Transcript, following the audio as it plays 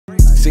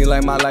Seem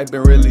like my life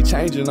been really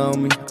changing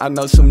on me. I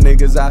know some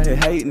niggas out here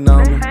hating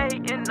on me.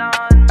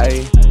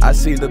 Ayy, I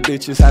see the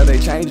bitches how they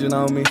changing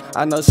on me.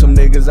 I know some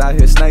niggas out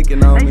here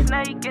snaking on me.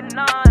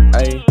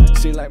 Ayy,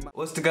 seem like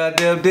what's the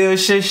goddamn deal?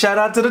 Shit, shout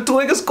out to the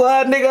Twigger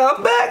Squad, nigga.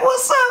 I'm back.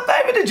 What's up,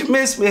 baby? Did you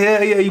miss me?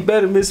 Hell yeah, you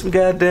better miss me,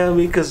 goddamn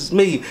me, cause it's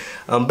me.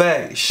 I'm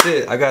back.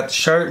 Shit, I got the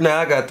shirt now.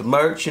 I got the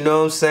merch. You know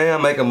what I'm saying?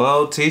 I'm making my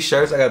own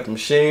t-shirts. I got the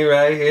machine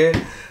right here.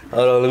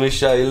 Hold on, let me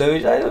show you.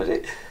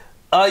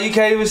 Oh, you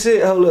can't even see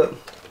it. Hold up.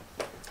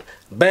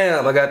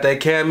 Bam, I got that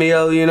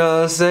cameo, you know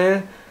what I'm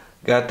saying?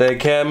 Got that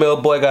cameo,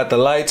 boy, got the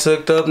lights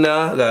hooked up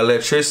now. Got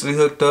electricity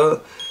hooked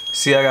up.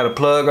 See, I got a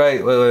plug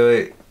right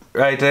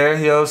right there,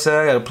 you know what I'm saying?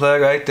 I got a plug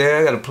right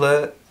there, I got a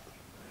plug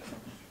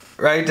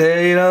right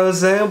there, you know what I'm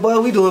saying? Boy,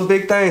 we doing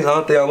big things. The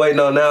only thing I'm waiting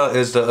on now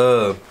is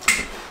the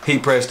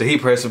heat press. The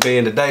heat press will be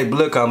in today. But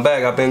look, I'm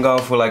back. I've been gone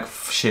for like,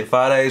 shit,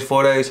 5 days,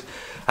 4 days.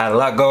 I had a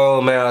lot going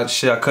on, man.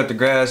 I cut the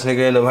grass,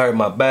 nigga, ended up hurting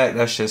my back.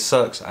 That shit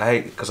sucks. I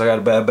hate it, because I got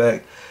a bad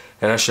back.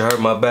 And that shit hurt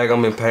my back.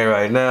 I'm in pain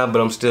right now,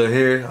 but I'm still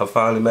here. I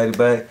finally made it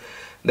back.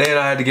 Then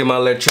I had to get my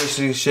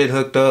electricity shit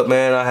hooked up,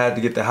 man. I had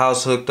to get the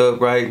house hooked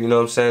up right, you know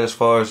what I'm saying, as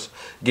far as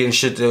getting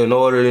shit in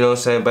order, you know what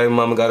I'm saying. Baby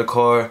mama got a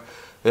car.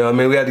 You know what I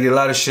mean? We had to get a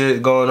lot of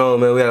shit going on,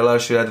 man. We had a lot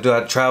of shit I had to do. I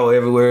had to travel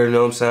everywhere, you know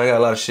what I'm saying. I got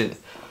a lot of shit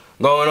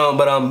going on,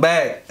 but I'm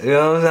back. You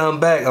know what I'm saying? I'm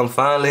back. I'm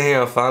finally here.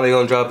 I'm finally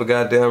gonna drop a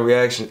goddamn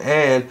reaction.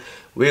 And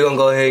we're gonna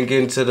go ahead and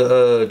get into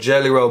the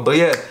jelly roll. But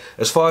yeah,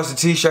 as far as the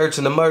t-shirts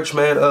and the merch,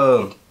 man,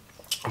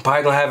 I'm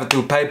probably gonna have it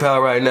through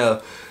PayPal right now.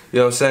 You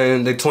know what I'm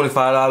saying? They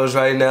 $25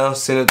 right now.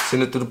 Send it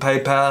through the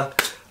PayPal.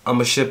 I'm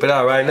gonna ship it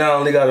out. Right now I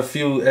only got a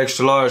few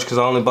extra large because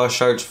I only bought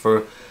shirts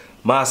for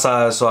my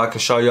size so I can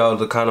show y'all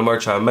the kind of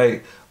merch I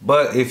make.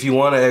 But if you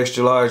want an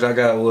extra large, I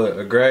got what?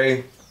 A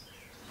gray?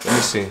 Let me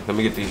see. Let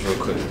me get these real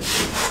quick.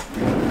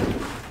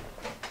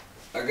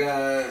 I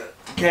got,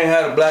 can't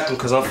have the black one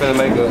because I'm finna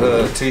make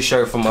a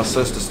t-shirt for my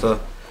sister stuff.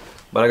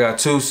 But I got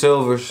 2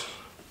 silvers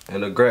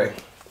and a gray.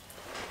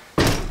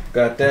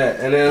 Got that.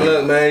 And then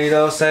look, man, you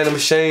know what I'm saying? The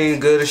machine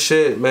good as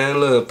shit, man.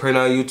 Look,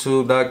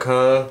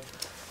 printoutyoutube.com.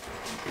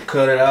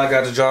 Cut it out.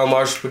 Got the John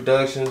Marshall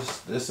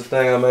Productions. This is the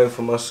thing I made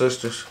for my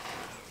sisters.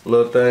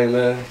 Little thing,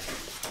 man.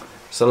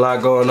 It's a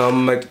lot going on. I'm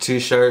gonna make the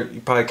t-shirt.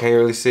 You probably can't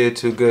really see it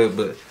too good,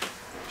 but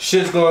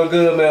shit's going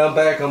good, man. I'm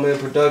back. I'm in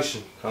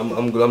production.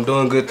 I'm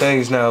doing good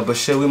things now. But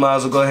shit, we might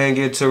as well go ahead and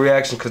get into a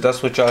reaction because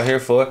that's what y'all here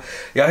for.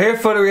 Y'all here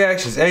for the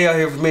reactions. And y'all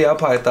here for me. I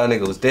probably thought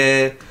nigga was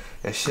dead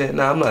and shit.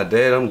 Nah, I'm not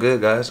dead. I'm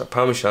good, guys. I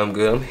promise you I'm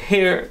good. I'm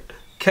here,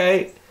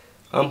 okay?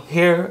 I'm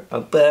here.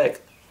 I'm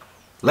back.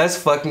 Let's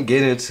fucking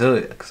get into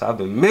it. Because I've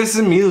been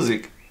missing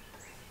music.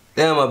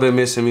 Damn, I've been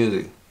missing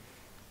music.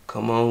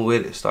 Come on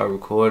with it. Start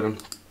recording.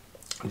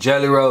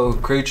 Jelly Roll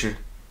Creature.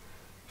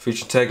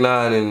 Featuring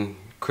N9ne and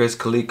Krizz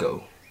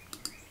Kaliko.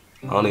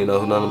 I don't even know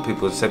who none of them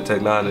people except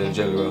N9ne and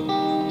Jelly Roll.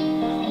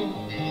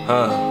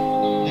 Huh.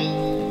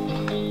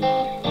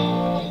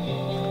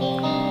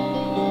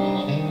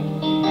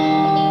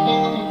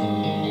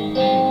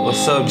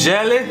 What's up,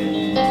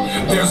 Jelly?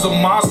 There's a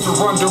monster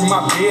under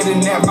my bed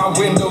and at my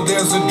window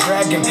there's a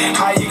dragon.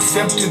 I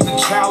accepted the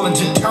challenge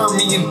and turned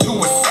me into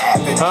a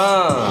savage.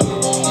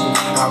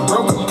 I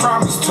broke a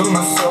promise to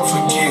myself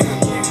again.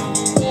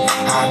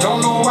 I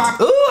don't know why.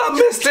 Ooh, I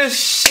missed this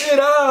shit.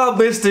 Oh, I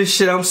missed this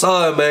shit. I'm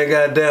sorry, man.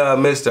 Goddamn, I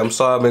missed it. I'm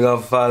sorry I've been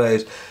gone for 5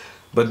 days.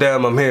 But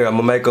damn, I'm here. I'm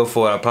gonna make up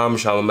for it. I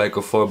promise you I'm gonna make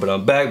up for it. But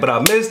I'm back. But I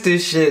missed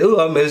this shit. Ooh,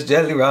 I missed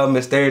Jelly Roll. I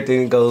missed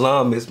everything that goes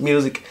on. I missed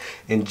music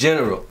in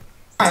general.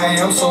 I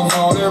am so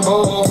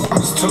vulnerable,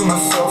 promise to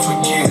myself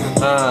again.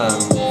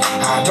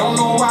 I don't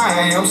know why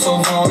I am so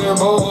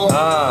vulnerable.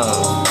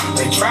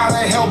 They try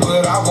to help,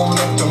 but I won't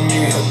let them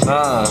in.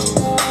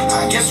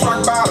 I guess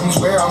rock bottom's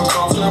where I'm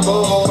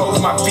comfortable. Both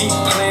my feet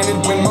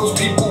planted when most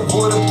people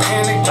would have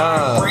panicked.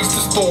 I embraced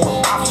the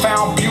storm. I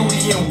found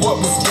beauty in what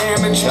was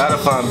damaged. Gotta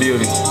find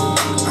beauty.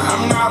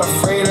 I'm not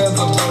afraid of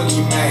the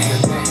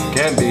boogeyman.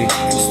 Can't be.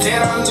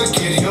 Instead I look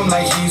at him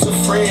like he's a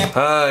friend.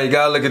 You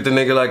gotta look at the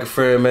nigga like a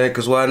friend, man,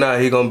 cause why not?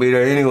 He gonna be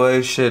there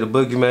anyway. Shit, the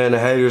boogeyman, the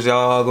haters,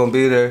 y'all all gonna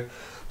be there.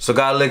 So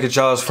gotta look at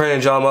y'all's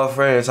friends, y'all my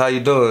friends. How you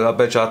doing? I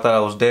bet y'all thought I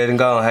was dead and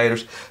gone,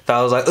 haters. Thought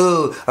I was like,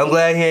 ooh, I'm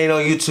glad he ain't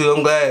on YouTube.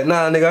 I'm glad.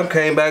 Nah, nigga, I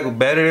came back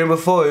better than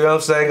before. You know what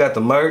I'm saying? Got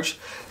the merch.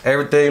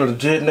 Everything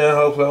legit now.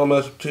 Hopefully I'm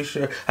on some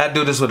t-shirt. I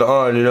do this with the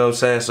arm, you know what I'm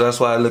saying? So that's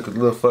why I look a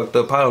little fucked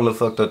up. Probably don't look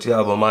fucked up to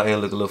y'all, but my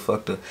end look a little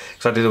fucked up.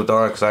 Cause I did it with the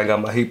arm cause I ain't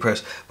got my heat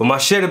press. But my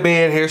shit'll be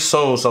in here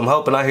soon. So I'm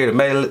hoping I hear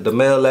the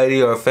mail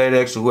lady or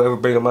FedEx or whoever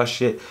bringing my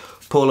shit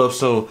pull up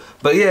soon.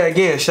 But yeah,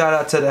 again, shout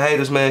out to the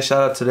haters, man.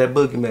 Shout out to that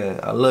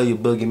boogeyman. I love you,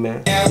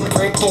 boogeyman.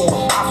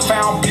 I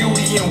found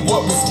beauty in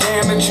what was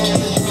damaged.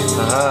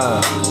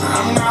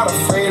 I'm not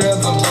afraid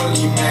of the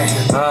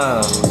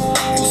boogeyman.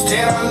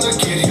 Instead I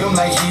look at him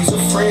like he's a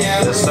friend.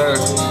 Yes, sir.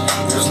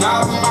 There's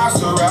not a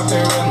monster out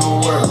there in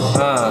the world.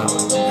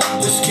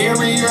 They're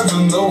scarier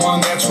than the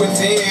one that's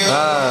within.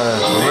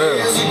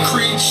 There's a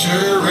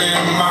creature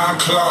in my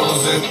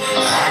closet.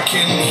 I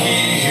can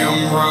hear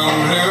him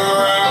running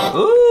around.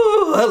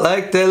 Ooh, I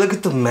like that. Look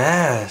at the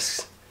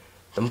masks.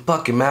 Them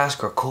fucking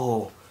masks are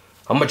cool.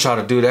 I'm gonna try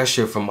to do that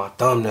shit for my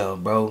thumbnail,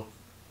 bro.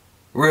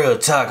 Real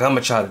talk, I'm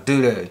gonna try to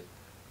do that.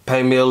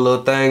 Paint me a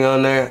little thing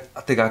on there.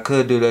 I think I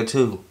could do that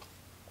too.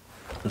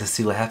 Let's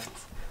see what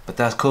happens. But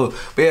that's cool.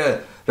 But yeah,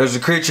 there's a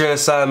creature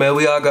inside, man.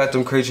 We all got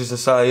them creatures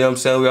inside, you know what I'm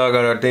saying? We all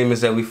got our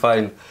demons that we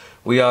fighting.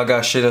 We all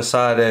got shit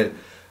inside that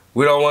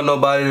we don't want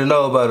nobody to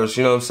know about us,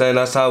 you know what I'm saying?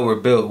 That's how we're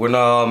built. We're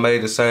not all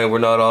made the same. We're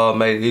not all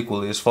made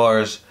equally as far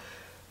as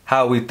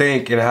how we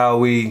think and how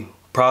we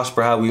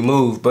prosper, how we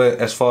move. But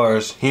as far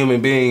as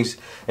human beings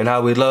and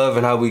how we love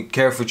and how we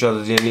care for each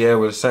other, then yeah,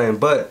 we're the same.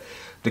 But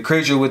the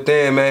creature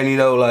within, man, you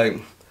know, like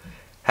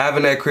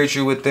having that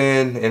creature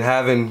within and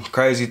having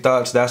crazy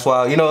thoughts, that's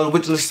why, you know,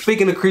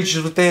 speaking of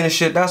creatures within and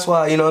shit, that's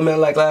why, you know what I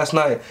mean, like last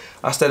night,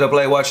 I stayed up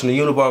late watching the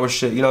Unabomber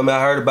shit, you know what I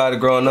mean, I heard about it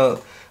growing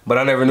up, but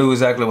I never knew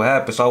exactly what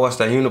happened, so I watched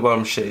that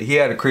Unabomber shit. He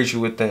had a creature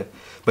within,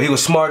 but he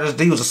was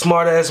a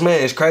smart ass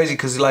man. It's crazy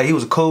because like he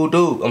was a cool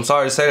dude. I'm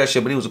sorry to say that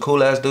shit, but he was a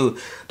cool ass dude.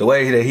 The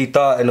way that he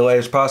thought and the way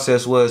his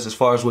process was as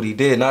far as what he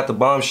did, not the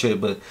bomb shit,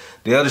 but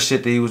the other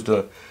shit that he was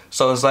doing.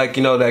 So it's like,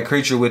 you know, that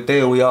creature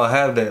within, we all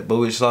have that,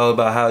 but it's all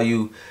about how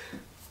you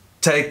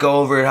take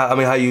over,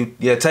 how you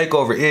take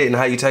over it and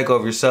how you take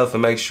over yourself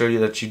and make sure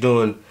that you're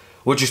doing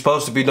what you're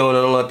supposed to be doing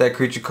and don't let that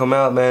creature come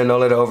out, man.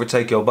 Don't let it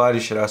overtake your body,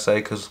 should I say,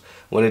 because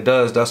when it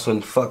does, that's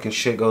when fucking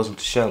shit goes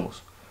into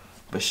shambles.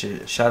 But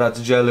shit, shout out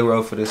to Jelly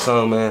Roll for this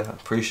song, man. I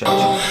appreciate you.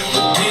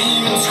 The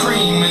demon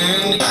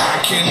screaming,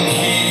 I can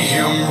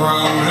hear him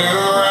rumbling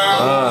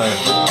around.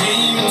 The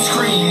demon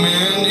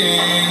screaming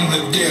in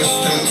the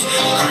distance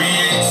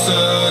creates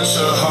such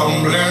a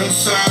humbling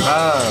sound.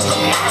 The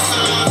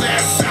monster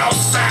that's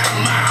outside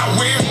my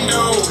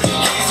window,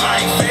 he's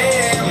like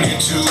family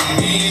to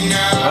me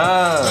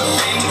now. The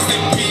things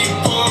that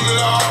people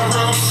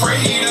are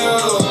afraid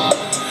of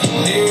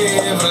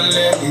never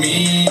let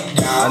me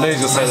down. I knew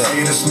you was gonna say that.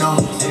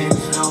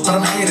 But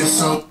I'm hated,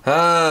 so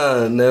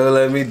never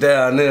let me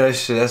down. I knew that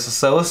shit. That's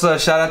what's up. What's up?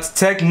 Shout out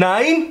to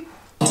N9ne.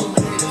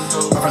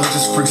 my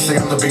religious freaks say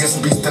I'm the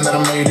biggest beast and that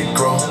I made it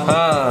grow.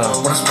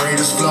 When I spray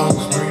this flow,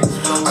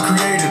 I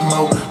created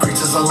more.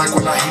 Creatures are like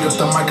when I heat up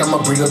the mic, I'm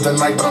a breed of the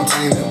night, but I'm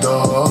tainted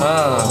though.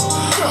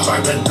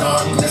 By the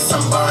darkness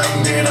I'm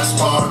binded, I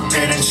sparked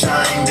it and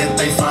shined it.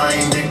 They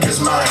find it 'cause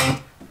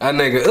mine. That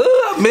nigga,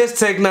 I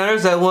miss N9ne.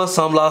 There's that one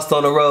song Lost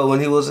on the Road when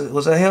he was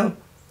that him?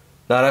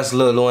 Nah, that's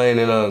Lil Wayne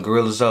and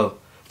Gorilla Zoe.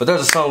 But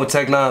there's a song with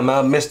N9ne, man.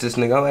 I missed this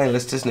nigga. I ain't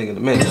listened to this nigga in a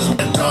minute.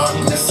 The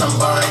darkness I'm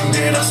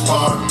binded, I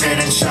sparked it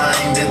and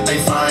shined it. They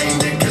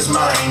find it 'cause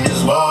mine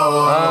is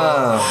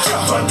war.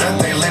 For that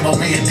they label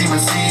me a demon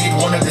seed.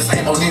 Wanna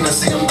disable Nina,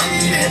 see them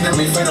bleed. Hinder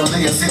me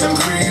fatally and see them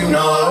grieve,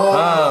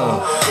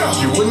 no.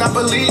 You would not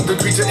believe the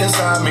creature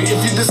inside me.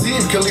 If you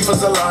deceive,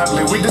 Khalifa's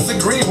lively. We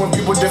disagree when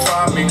people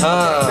defy me.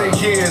 Take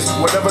his,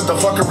 whatever the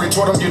fuckery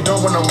toward them you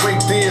don't wanna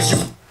wake this.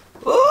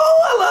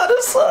 I love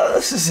this song.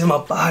 This is in my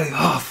body.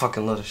 Oh, I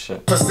fucking love this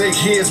shit. Forsake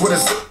his with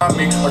a on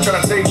me, or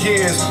try to take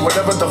his.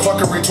 Whatever the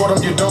fuckery toward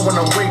him, you don't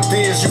wanna wait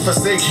this. You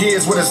forsake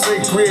his with a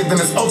sacred, then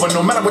it's over.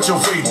 No matter what your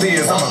faith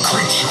is, I'm a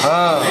creature.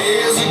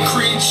 There's a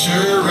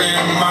creature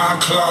in my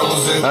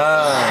closet.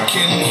 I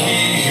can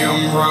hear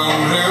him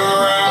rumbling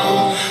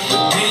around. The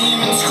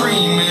demon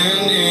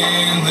screaming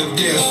in the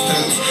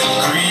distance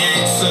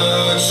creates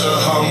such a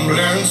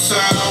humbling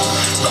sound.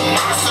 The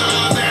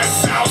monster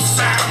that's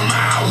outside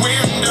my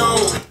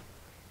window.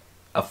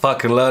 I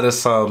fucking love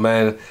this song,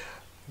 man.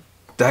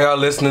 Y'all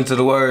listening to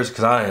the words,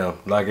 cause I am.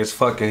 Like, it's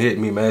fucking hit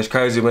me, man. It's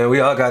crazy, man. We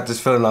all got this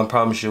feeling, I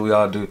promise you, we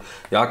all do.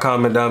 Y'all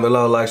comment down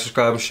below, like,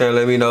 subscribe, and share.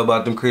 Let me know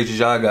about them creatures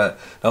y'all got.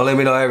 Don't let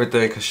me know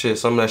everything, cause shit,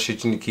 some of that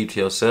shit you need to keep to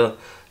yourself.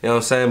 You know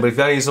what I'm saying? But if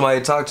y'all need somebody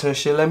to talk to and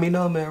shit, let me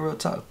know, man. Real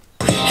talk.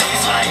 He's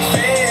like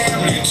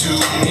family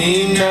to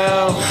me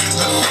now.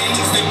 The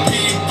things that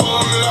people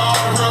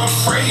are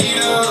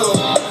afraid of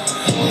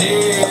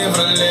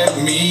never let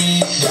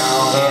me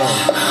down.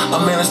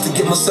 I managed to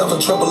get myself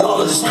in trouble,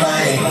 all of this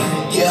pain.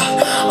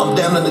 Yeah, I'm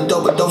down in the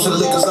dope, but dose of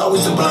liquor's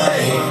always to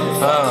blame.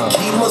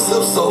 Keep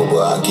myself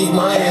sober, I keep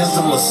my hands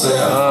to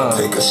myself.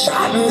 Take a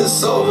shot and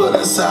it's over,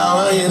 that's how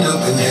I end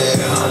up in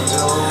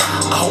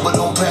hell. I hope I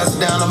don't pass it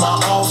down to my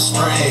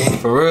offspring.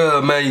 For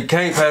real, man, you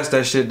can't pass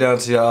that shit down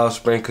to your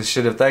offspring, cause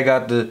shit, if they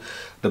got the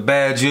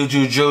bad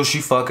juju juice,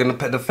 you fucking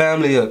the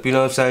family up, you know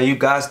what I'm saying? You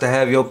got to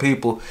have your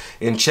people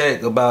in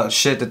check about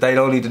shit that they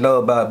don't need to know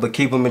about, but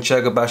keep them in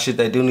check about shit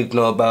they do need to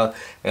know about,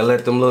 and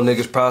let them little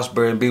niggas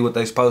prosper and be what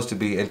they supposed to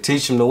be, and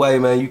teach them the way,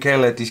 man. You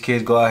can't let these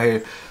kids go out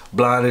here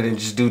blinded and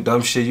just do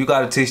dumb shit. You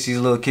gotta teach these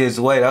little kids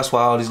the way. That's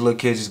why all these little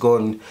kids is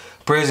going to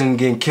prison and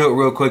getting killed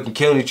real quick and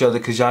killing each other,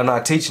 cause y'all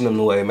not teaching them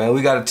the way, man.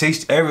 We gotta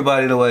teach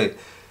everybody the way.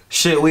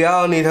 Shit, we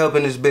all need help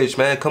in this bitch,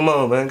 man. Come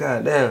on, man.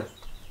 Goddamn.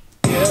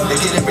 They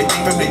get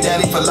everything from their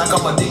daddy, feel like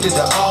I'm addicted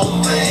to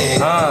all things.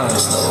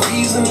 There's no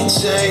reason to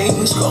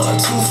change, gone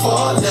too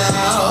far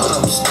now.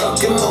 I'm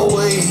stuck in my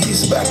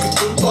ways, back at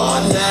the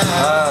bar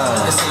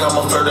now. They say I'm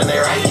a flirt and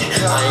they're right,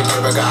 I ain't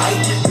never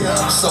guy.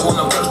 So when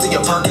I'm thirsty,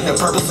 I'm perking and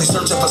purposely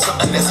searching for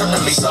something that's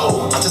hurting me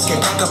so. I just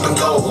can't back up and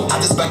go, I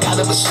just back out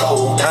of it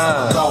slow.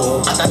 That's my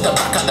goal, I got to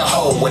back out the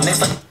hole when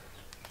next like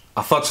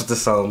I fucks with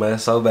this song, man,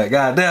 so bad.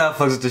 God damn, I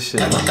fucks with this shit.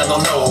 I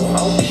don't know.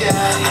 Okay.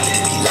 I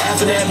think be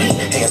laughing at me,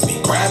 hands be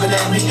grabbing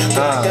at me.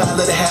 God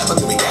let it happen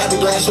to me, grab it,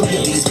 blast from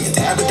me. These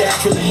niggas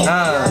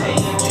abracadabra.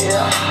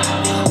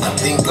 I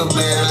think I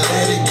better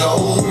let it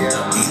go.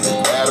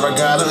 Either that or I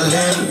gotta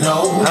let it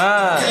know.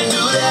 Can't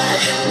do that.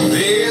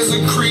 There's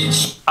a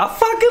creature. I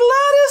fucking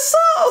love this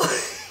song.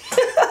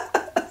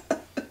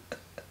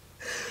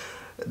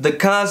 The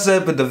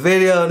concept of the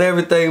video and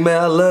everything,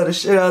 man, I love the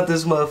shit out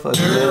this motherfucker.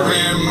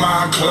 In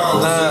my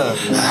closet,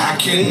 I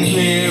can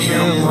hear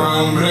him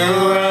rumbling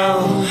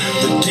around.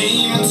 The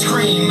demon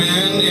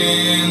screaming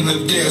in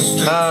the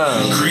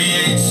distance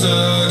creates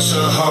such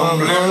a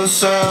humbling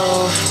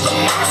sound. The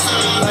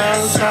monster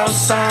that's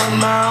outside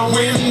my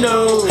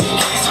window,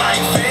 he's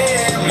like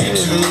family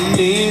to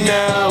me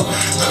now.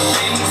 The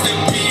things that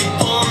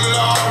people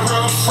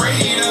are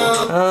afraid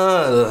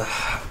of.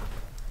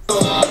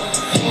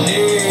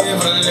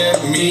 Never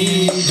let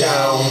me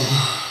down.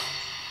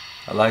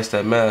 I likes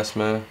that mask,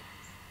 man.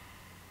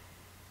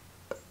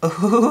 I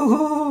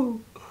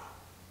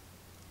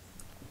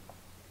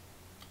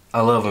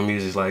love when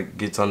music like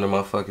gets under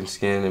my fucking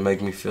skin and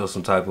make me feel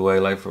some type of way,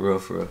 like for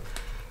real.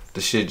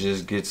 The shit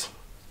just gets.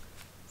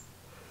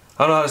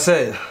 I don't know how to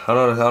say it. I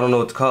don't know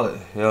what to call it.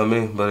 You know what I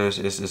mean? But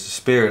it's a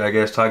spirit, I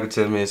guess, talking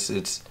to me.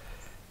 It's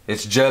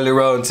Jelly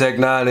Roll and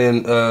N9ne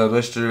and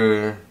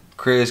Mr.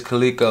 Krizz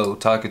Kaliko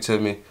talking to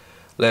me,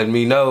 letting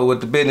me know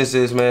what the business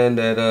is, man.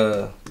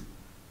 That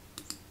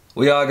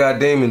we all got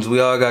demons, we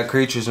all got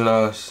creatures in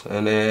us,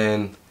 and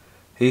then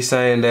he's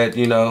saying that,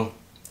 you know,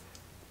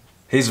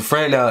 he's a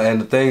friend now, and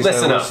the things that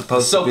we're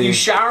supposed to be. You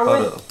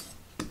shower with?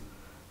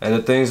 And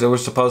the things that we're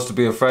supposed to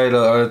be afraid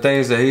of, or the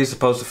things that he's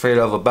supposed to be afraid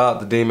of about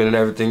the demon and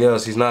everything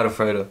else, he's not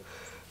afraid of.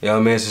 You know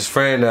what I mean? It's his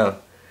friend now.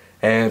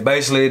 And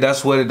basically,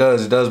 that's what it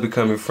does. It does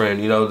become your friend.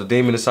 You know, the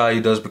demon inside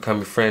you does become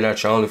your friend,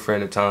 not your only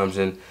friend at times.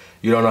 And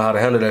you don't know how to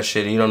handle that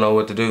shit, and you don't know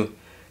what to do.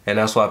 And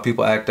that's why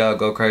people act out,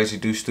 go crazy,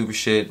 do stupid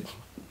shit,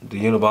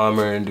 the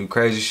Unabomber, and do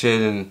crazy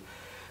shit. And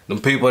the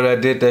people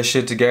that did that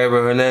shit to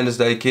Gabriel Hernandez,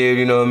 they killed,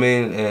 you know what I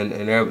mean?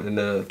 And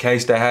the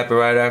case that happened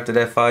right after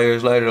that 5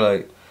 years later,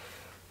 like,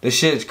 this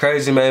shit's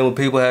crazy, man. When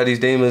people have these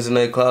demons in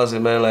their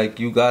closet, man, like,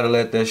 you gotta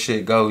let that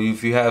shit go.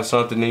 If you have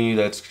something in you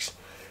that's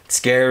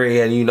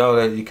scary and you know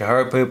that you can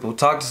hurt people,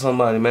 talk to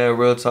somebody, man.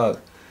 Real talk.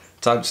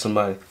 Talk to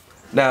somebody.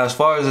 Now, as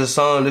far as this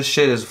song, this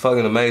shit is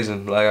fucking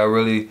amazing. Like, I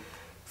really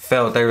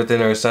felt everything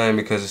they were saying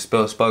because it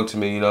spoke to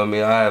me, you know what I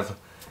mean? I have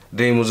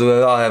demons, we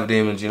all have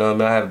demons, you know what I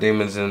mean? I have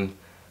demons in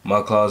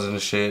my closet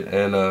and shit,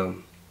 and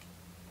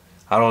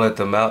I don't let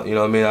them out, you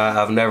know what I mean?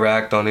 I've never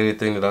acted on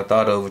anything that I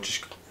thought of, which is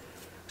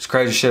it's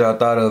crazy shit I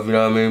thought of, you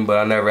know what I mean? But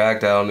I never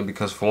acted on it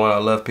because, for one, I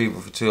love people.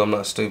 For two, I'm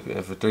not stupid.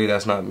 And for three,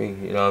 that's not me,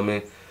 you know what I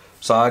mean?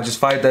 So I just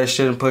fight that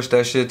shit and push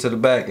that shit to the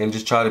back and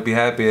just try to be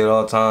happy at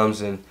all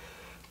times and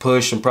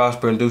push and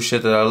prosper and do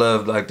shit that I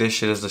love. Like, this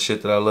shit is the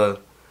shit that I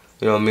love,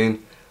 you know what I mean?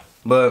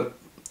 But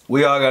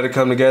we all got to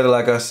come together,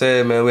 like I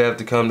said, man. We have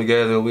to come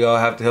together. We all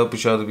have to help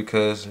each other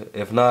because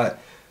if not,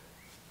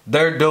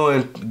 they're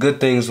doing good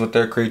things with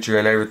their creature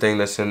and everything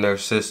that's in their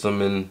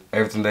system and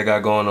everything they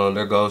got going on.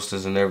 Their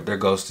ghosters and their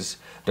ghosts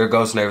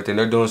and everything.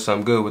 They're doing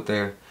something good with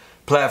their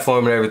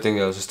platform and everything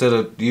else. Instead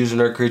of using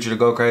their creature to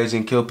go crazy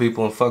and kill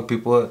people and fuck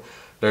people up,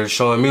 they're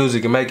showing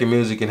music and making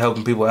music and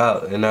helping people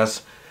out. And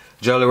that's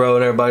Jelly Roll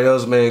and everybody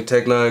else, man.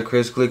 N9ne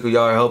Krizz Kaliko,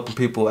 y'all are helping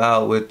people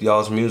out with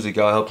y'all's music.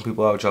 Y'all helping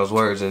people out with y'all's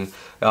words, and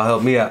y'all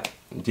help me out.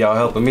 Y'all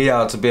helping me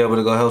out to be able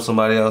to go help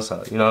somebody else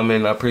out. You know what I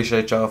mean? I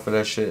appreciate y'all for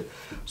that shit.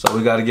 So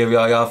we got to give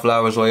y'all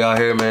flowers while y'all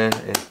here, man,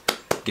 and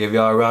give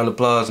y'all a round of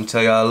applause and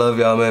tell y'all I love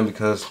y'all, man,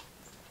 because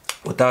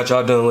without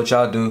y'all doing what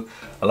y'all do,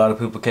 a lot of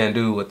people can't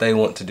do what they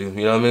want to do.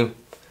 You know what I mean?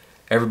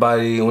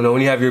 Everybody, you know,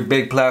 when you have your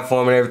big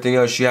platform and everything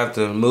else, you have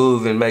to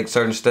move and make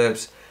certain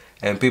steps,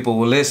 and people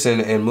will listen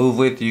and move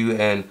with you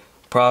and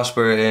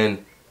prosper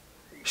and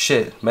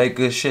shit, make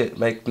good shit,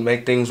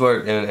 make things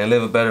work and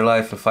live a better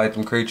life and fight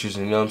them creatures,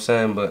 and you know what I'm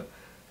saying? But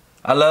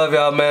I love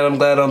y'all, man. I'm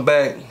glad I'm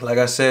back. Like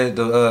I said,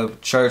 the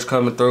church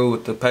coming through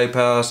with the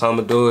PayPal, so I'm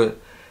gonna do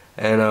it.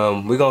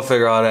 And we gonna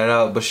figure all that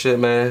out. But shit,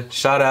 man,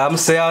 shout out. I'm gonna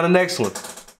see y'all in the next one.